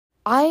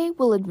I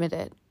will admit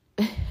it.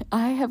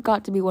 I have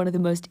got to be one of the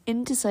most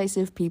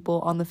indecisive people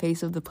on the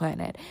face of the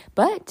planet,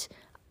 but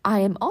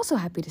I am also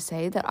happy to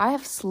say that I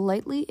have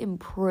slightly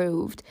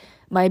improved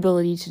my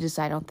ability to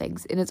decide on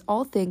things, and it's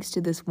all thanks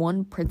to this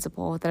one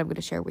principle that I'm going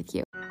to share with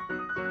you.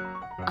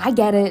 I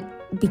get it.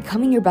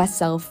 Becoming your best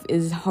self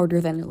is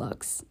harder than it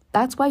looks.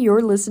 That's why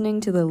you're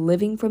listening to the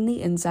Living from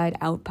the Inside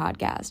Out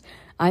podcast.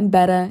 I'm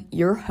Betta,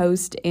 your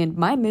host, and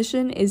my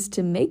mission is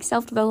to make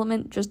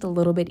self-development just a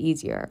little bit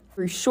easier.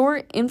 For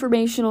short,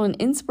 informational, and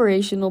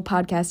inspirational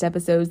podcast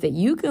episodes that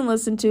you can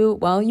listen to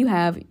while you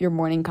have your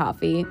morning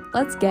coffee.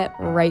 Let's get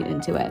right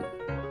into it.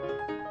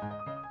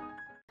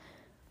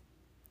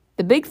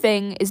 The big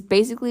thing is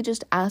basically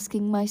just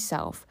asking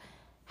myself,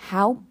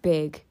 how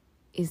big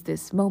is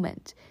this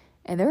moment?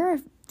 And there are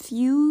a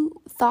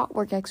few thought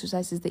work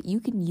exercises that you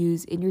can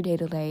use in your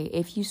day-to-day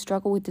if you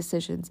struggle with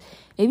decisions.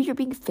 Maybe you're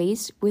being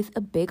faced with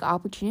a big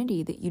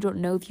opportunity that you don't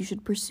know if you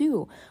should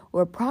pursue,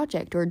 or a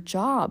project or a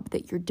job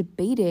that you're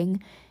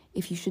debating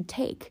if you should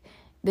take.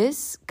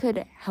 This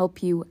could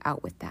help you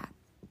out with that.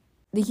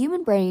 The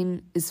human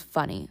brain is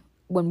funny.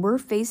 When we're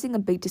facing a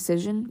big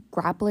decision,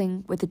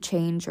 grappling with a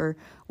change, or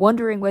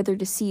wondering whether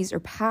to seize or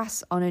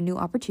pass on a new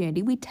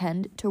opportunity, we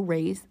tend to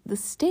raise the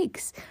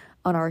stakes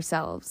on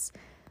ourselves.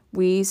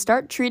 We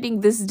start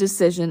treating this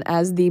decision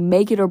as the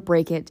make it or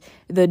break it,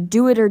 the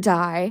do it or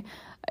die.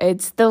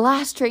 It's the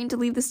last train to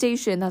leave the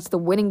station. That's the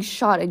winning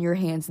shot in your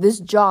hands.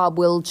 This job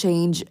will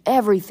change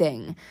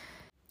everything.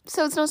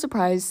 So it's no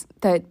surprise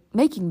that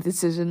making the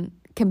decision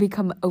can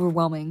become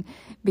overwhelming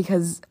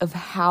because of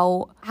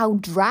how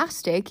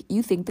drastic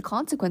you think the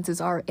consequences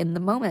are in the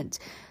moment.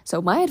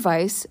 So my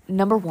advice,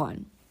 number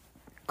one,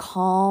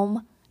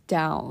 calm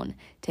down.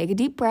 Take a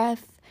deep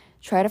breath.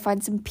 Try to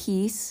find some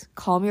peace,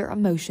 calm your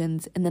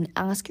emotions, and then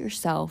ask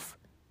yourself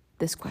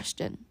this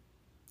question.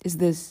 Is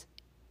this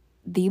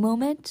the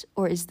moment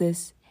or is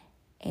this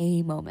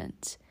a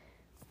moment?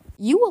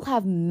 You will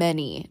have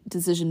many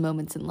decision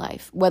moments in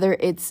life, whether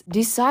it's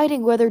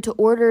deciding whether to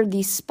order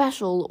the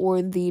special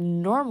or the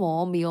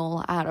normal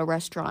meal at a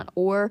restaurant,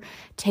 or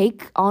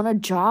take on a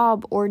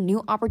job or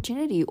new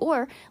opportunity,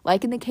 or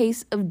like in the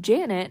case of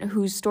Janet,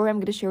 whose story I'm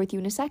going to share with you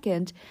in a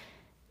second,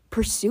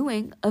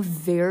 pursuing a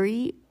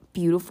very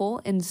beautiful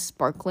and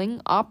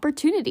sparkling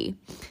opportunity.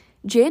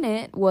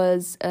 Janet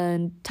was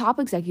a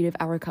top executive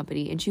at our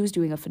company, and she was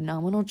doing a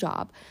phenomenal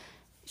job.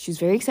 She was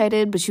very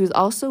excited, but she was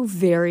also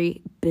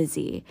very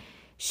busy.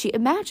 She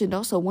imagined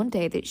also one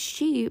day that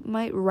she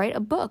might write a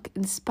book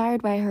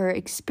inspired by her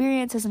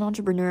experience as an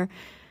entrepreneur,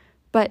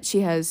 but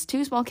she has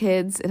 2 small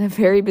kids and a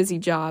very busy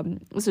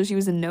job, so she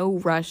was in no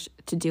rush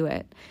to do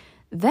it.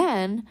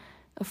 Then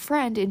a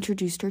friend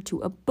introduced her to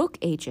a book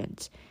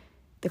agent.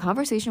 The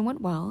conversation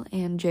went well,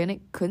 and Janet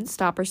couldn't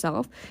stop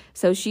herself,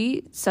 so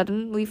she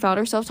suddenly found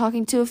herself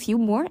talking to a few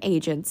more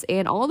agents,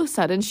 and all of a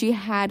sudden she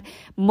had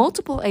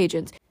multiple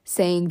agents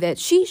saying that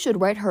she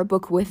should write her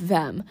book with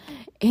them,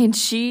 and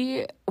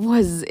she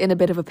was in a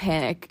bit of a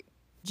panic.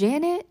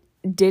 Janet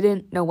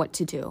didn't know what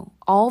to do.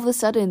 All of a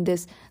sudden,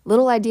 this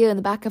little idea in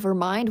the back of her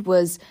mind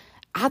was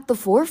at the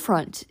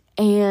forefront,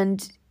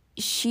 and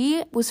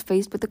she was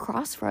faced with the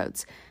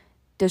crossroads.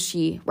 Does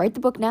she write the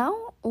book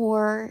now,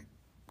 or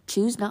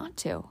choose not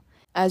to?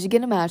 As you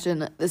can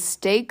imagine, the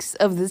stakes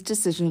of this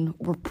decision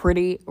were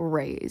pretty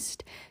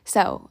raised.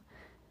 So,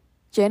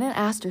 Janet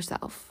asked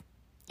herself,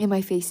 am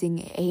I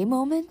facing a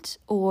moment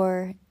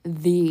or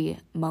the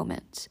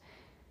moment?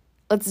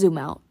 Let's zoom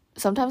out.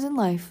 Sometimes in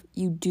life,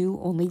 you do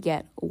only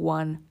get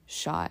one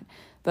shot,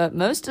 but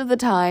most of the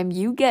time,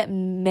 you get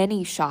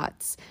many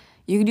shots.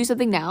 You can do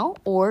something now,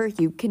 or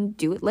you can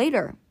do it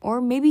later,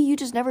 or maybe you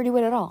just never do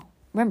it at all.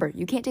 Remember,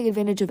 you can't take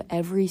advantage of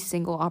every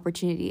single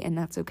opportunity, and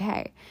that's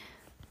okay.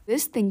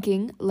 This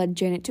thinking led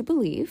Janet to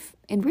believe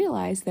and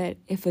realize that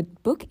if a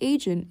book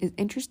agent is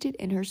interested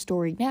in her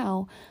story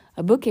now,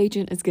 a book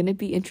agent is going to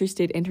be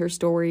interested in her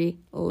story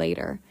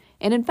later.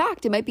 And in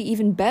fact, it might be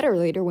even better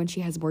later when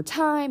she has more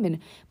time and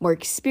more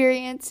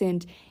experience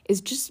and is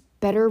just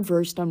better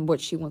versed on what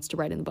she wants to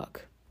write in the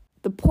book.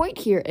 The point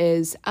here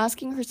is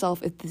asking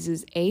herself if this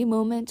is a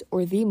moment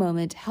or the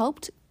moment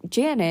helped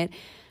Janet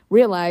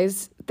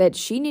realize that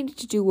she needed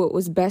to do what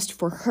was best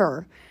for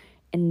her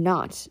and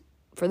not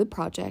for the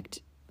project,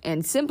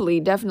 and simply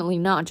definitely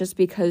not just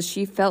because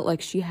she felt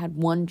like she had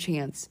one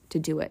chance to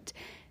do it.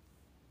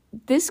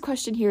 This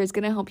question here is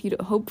going to help you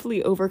to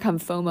hopefully overcome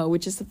FOMO,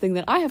 which is something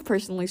that I have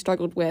personally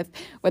struggled with,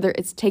 whether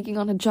it's taking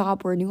on a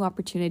job or a new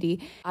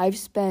opportunity. I've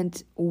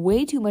spent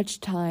way too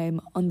much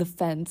time on the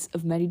fence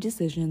of many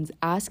decisions,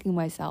 asking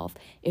myself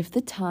if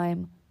the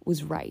time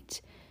was right,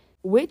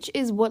 which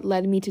is what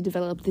led me to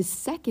develop this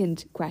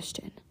second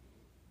question.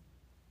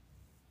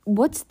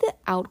 What's the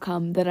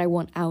outcome that I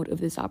want out of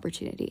this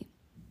opportunity?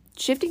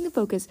 Shifting the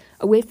focus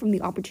away from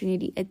the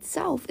opportunity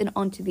itself and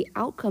onto the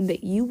outcome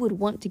that you would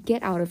want to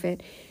get out of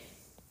it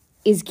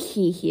is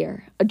key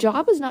here. A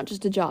job is not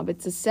just a job.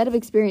 It's a set of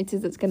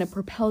experiences that's going to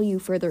propel you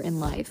further in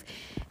life.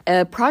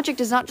 A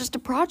project is not just a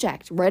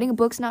project. Writing a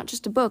book's not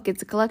just a book.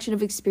 It's a collection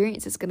of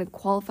experiences that's going to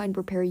qualify and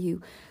prepare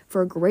you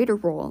for a greater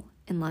role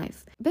in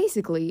life.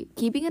 Basically,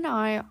 keeping an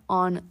eye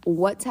on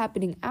what's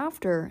happening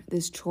after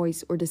this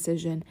choice or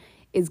decision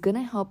is going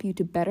to help you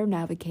to better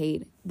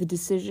navigate the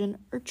decision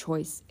or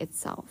choice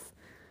itself.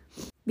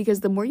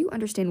 Because the more you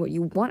understand what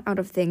you want out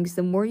of things,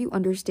 the more you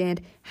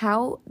understand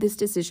how this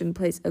decision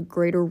plays a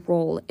greater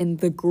role in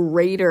the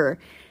greater,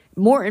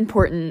 more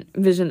important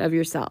vision of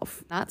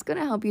yourself. That's going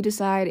to help you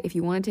decide if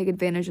you want to take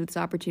advantage of this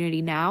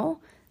opportunity now,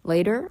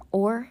 later,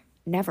 or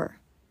never.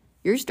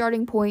 Your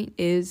starting point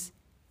is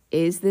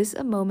this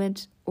a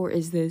moment or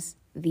is this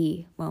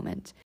the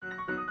moment?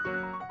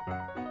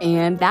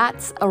 And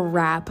that's a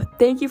wrap.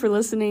 Thank you for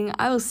listening.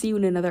 I will see you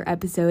in another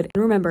episode.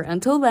 And remember,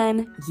 until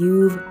then,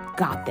 you've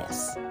got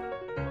this.